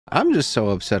I'm just so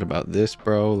upset about this,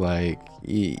 bro. Like,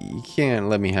 you can't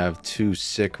let me have 2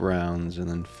 sick rounds and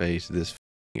then face this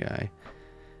guy.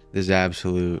 This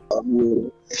absolute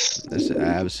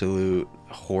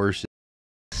horse.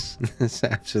 This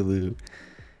absolute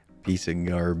piece of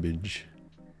garbage.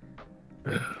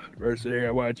 First thing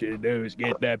I want you to do is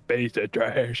get that piece of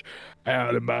trash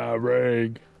out of my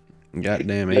ring.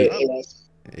 Goddamn 8, 7.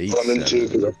 6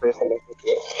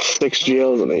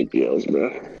 GLs and 8 GLs, bro.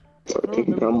 I don't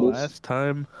remember the last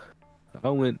time I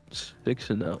went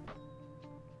 6-0.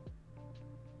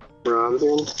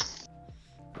 Bronzing?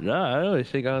 Nah, I always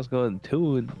think I was going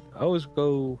 2 and I always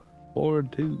go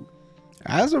 4-2.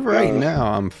 As of right now,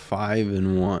 I'm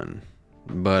 5-1,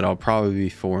 but I'll probably be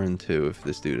 4-2 if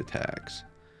this dude attacks.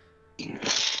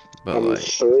 But I'm like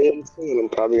 3-2, and I'm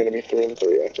probably gonna be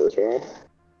 3-3 after this round.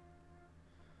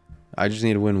 I just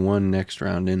need to win 1 next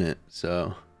round in it,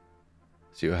 so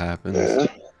see what happens. Yeah.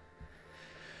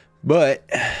 But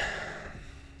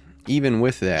even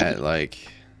with that, like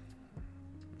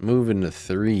moving to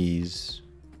 3s,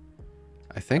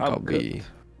 I think I'll be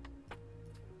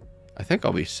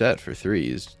set for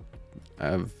 3s. I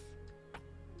have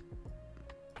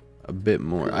a bit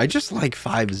more. I just like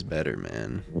 5s better,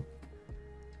 man.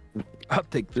 I'll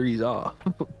take 3s off.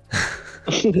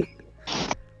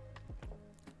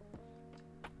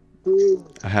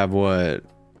 I have what?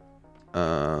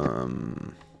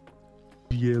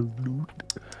 Yeah,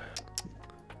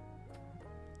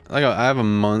 Like I have a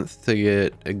month to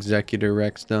get Executor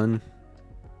Rex done.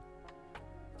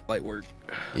 light work.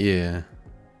 Yeah.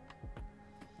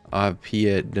 I have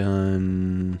Piet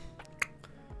done.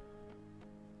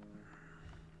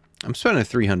 I'm spending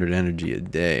 300 energy a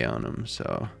day on him,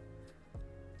 so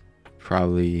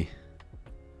probably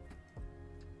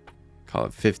call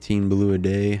it 15 blue a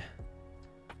day.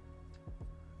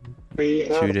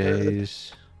 2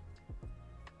 days.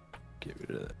 Get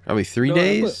rid of that. Probably 3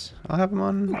 days. I'll have him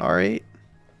on R8.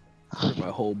 Clear my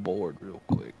whole board real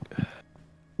quick.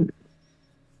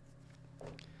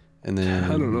 And then I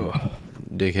don't know.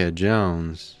 Dickhead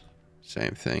Jones,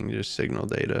 same thing, just signal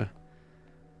data.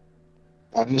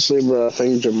 Honestly, bro, I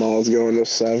think Jamal's going to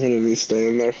 7 and he's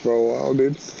staying there for a while,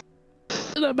 dude.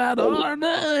 It's about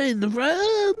R9,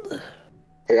 friend.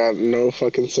 I got no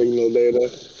fucking signal data.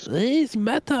 He's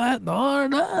meta at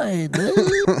R9.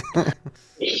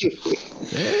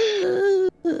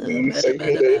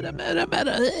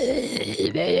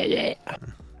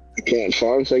 I can't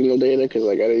farm signal data because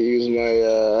I gotta use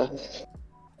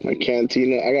my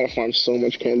cantina. I gotta farm so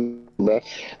much bro. I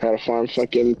gotta farm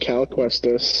fucking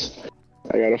CalQuestus.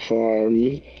 I gotta farm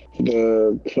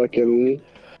the fucking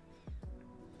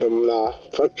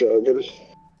fuck Drogon.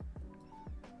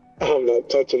 I'm not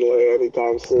touching Leia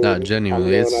anytime soon. Not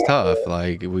genuinely, it's tough.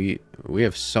 Like we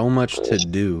have so much to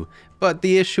do, but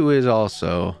the issue is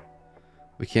also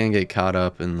we can't get caught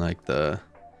up in like the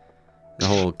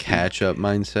whole catch up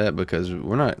mindset because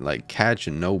we're not like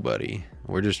catching nobody.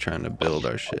 We're just trying to build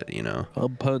our shit, you know.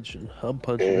 I'm punching up.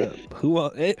 Who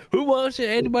wants it?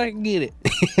 Anybody can get it.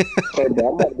 Hey, bro,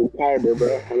 I'm about to be tired,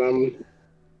 bro, and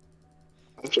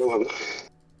I'm chilling.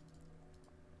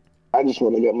 I just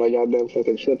want to get my goddamn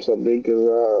fucking ships up, dude,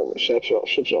 because ships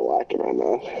are lacking right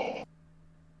now.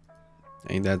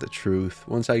 Ain't that the truth?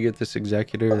 Once I get this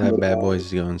Executor, that bad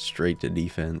boy's going straight to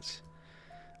defense.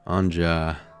 On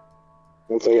Ja.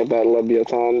 Once I get that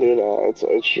Leviathan, dude, it's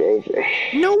over.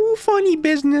 No funny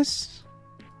business.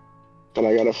 And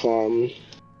I gotta farm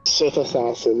Sith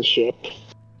Assassin ship,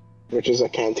 which is a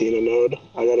Cantina node.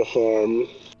 I gotta farm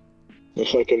the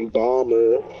fucking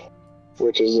Bomber,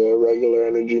 which is a regular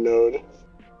energy node.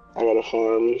 I gotta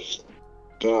farm,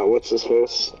 what's his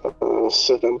face?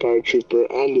 Sith Empire Trooper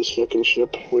and his fucking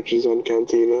ship, which is on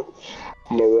Cantina.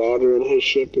 Marauder and his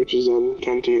ship, which is on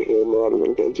Cantina. Marauder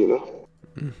and Cantina.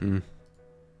 Mm-hmm.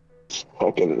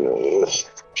 Fucking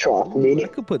chalk, dude. I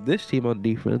could put this team on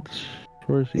defense.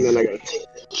 And then I gotta take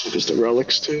just the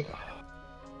relics too.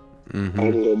 Mm-hmm.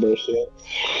 I can go burst it.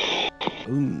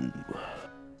 Ooh.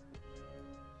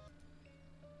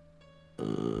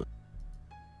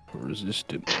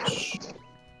 Resistance.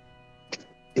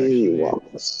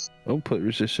 I'll put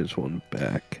resistance 1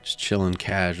 back. Just chilling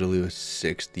casually with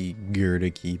 60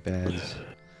 Gerda keypads.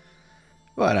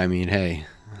 But I mean, hey,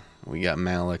 we got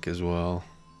Malik as well.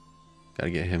 Gotta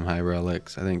get him high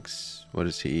relics. I think, what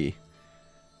is he?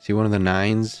 Is he one of the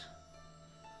 9s?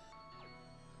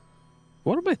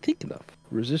 What am I thinking of?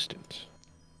 Resistance.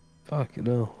 Fucking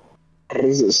hell.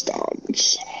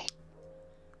 Resistance.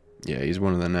 Yeah, he's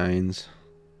one of the 9s.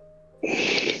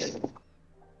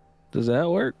 Does that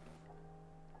work?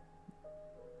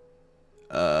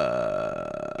 You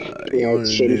want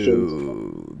to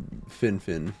do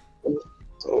Fin.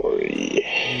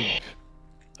 Sorry.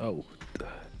 Oh,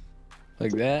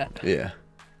 like that? Yeah.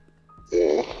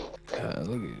 Yeah.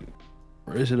 Look at you.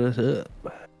 Raising us up.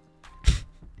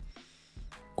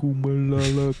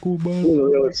 Kumalala, You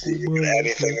don't really see you can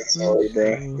anything in sorry,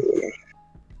 bro.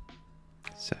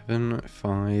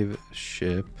 7-5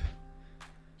 ship.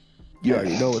 You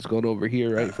already know what's going over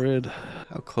here, right, Fred?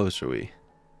 How close are we?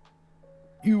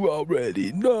 You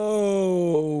already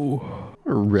know.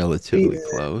 We're relatively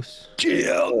close.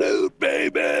 GL dude,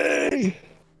 baby.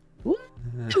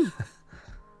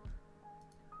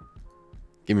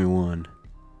 Give me one.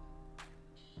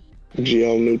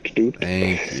 GL Newt, dude.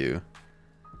 Thank you.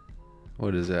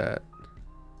 What is that?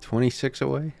 26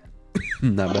 away?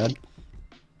 Not bad.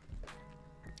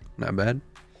 Not bad.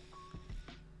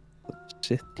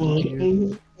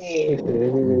 Bring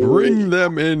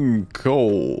them in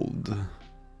cold.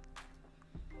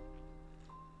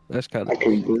 That's kind I of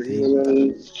can bring them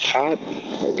in hot. I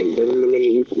can bring them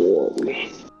in warm.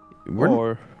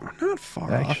 We're not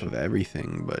far off of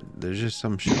everything, but there's just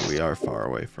some shit we are far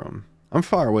away from. I'm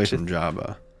far away from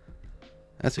Jabba.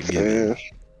 That's a given.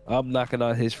 I'm knocking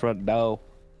on his front door.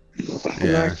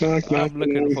 Yeah. Knock, knock, knock, I'm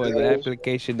looking for the knock.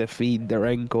 application to feed the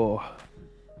Rancor.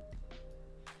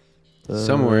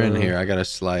 Somewhere in here, I gotta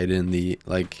slide in the,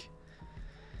 like,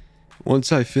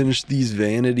 once I finish these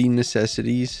vanity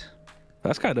necessities,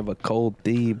 That's kind of a cold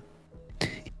theme.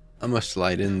 I'm gonna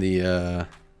slide in the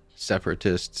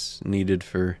separatists needed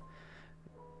for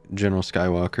General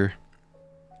Skywalker.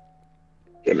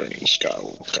 General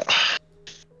Skywalker.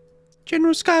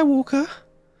 General Skywalker.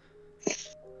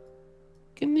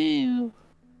 Canoe.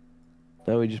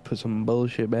 Now we just put some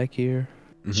bullshit back here.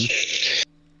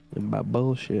 Mm-hmm. And by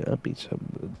bullshit, I mean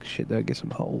some shit that get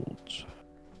some holds.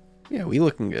 Yeah, we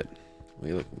looking good.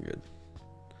 We looking good.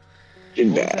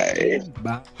 Jedi.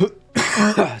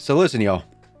 So listen, y'all.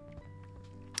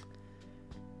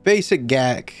 Basic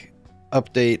GAC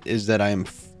update is that I am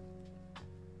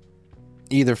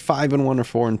either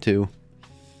 5-1 or 4-2.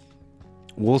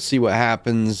 We'll see what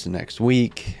happens next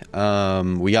week.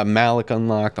 We got Malik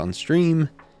unlocked on stream,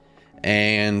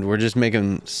 and we're just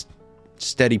making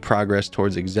steady progress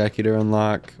towards Executor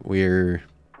unlock. We're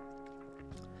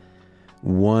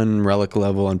 1 relic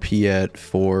level on Piet,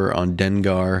 4 on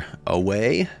Dengar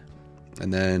away,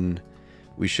 and then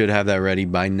we should have that ready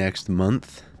by next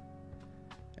month.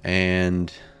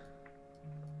 And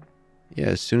yeah,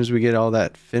 as soon as we get all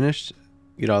that finished,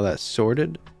 get all that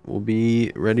sorted, we'll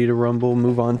be ready to rumble,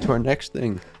 move on to our next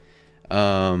thing.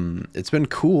 It's been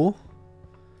cool.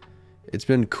 It's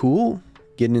been cool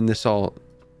getting this all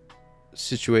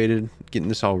situated, getting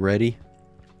this all ready.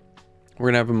 We're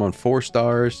gonna have them on 4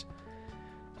 stars.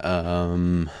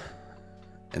 And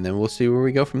then we'll see where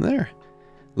we go from there.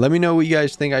 Let me know what you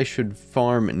guys think I should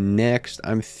farm next.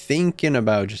 I'm thinking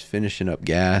about just finishing up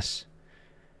gas.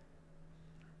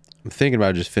 I'm thinking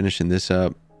about just finishing this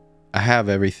up. I have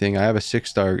everything. I have a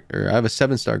 6-star, or I have a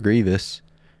 7-star Grievous.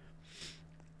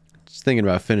 Just thinking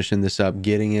about finishing this up,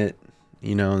 getting it,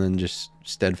 you know, and then just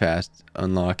steadfast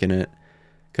unlocking it.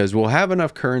 Because we'll have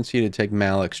enough currency to take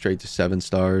Malik straight to 7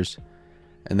 stars.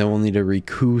 And then we'll need to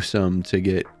recoup some to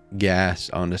get gas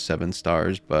onto 7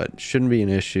 stars. But shouldn't be an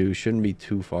issue. Shouldn't be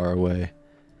too far away.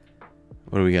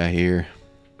 What do we got here?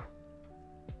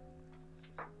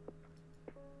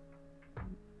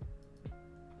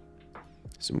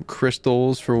 Some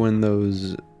crystals for when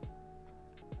those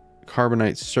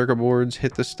carbonite circuit boards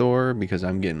hit the store, because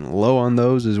I'm getting low on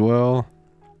those as well.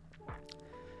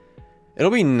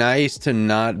 It'll be nice to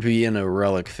not be in a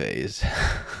relic phase.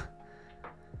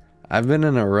 I've been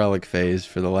in a relic phase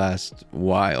for the last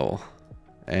while,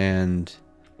 and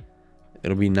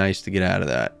it'll be nice to get out of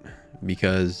that,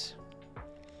 because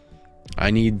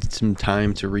I need some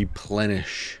time to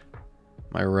replenish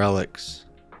my relics.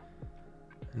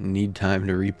 I need time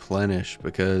to replenish,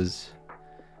 because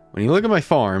when you look at my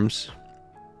farms,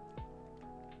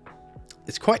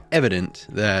 it's quite evident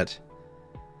that,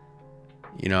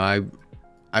 you know,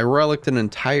 I reliced an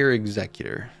entire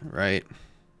Executor, right?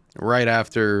 Right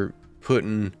after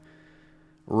putting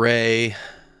Rey,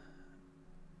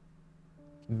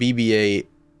 BB-8,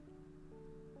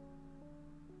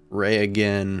 Rey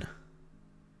again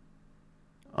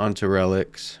onto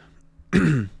relics.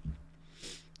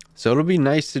 So it'll be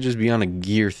nice to just be on a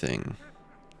gear thing.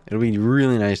 It'll be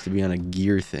really nice to be on a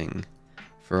gear thing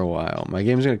for a while. My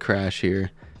game's gonna crash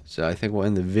here, so I think we'll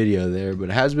end the video there. But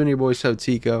it has been your boy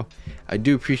SoTeeko. I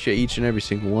do appreciate each and every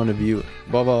single one of you.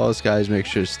 Above all else, guys, make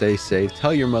sure to stay safe.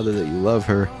 Tell your mother that you love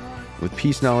her. With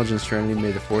peace, knowledge, and serenity,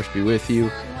 may the force be with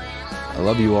you. I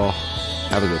love you all.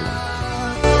 Have a good one.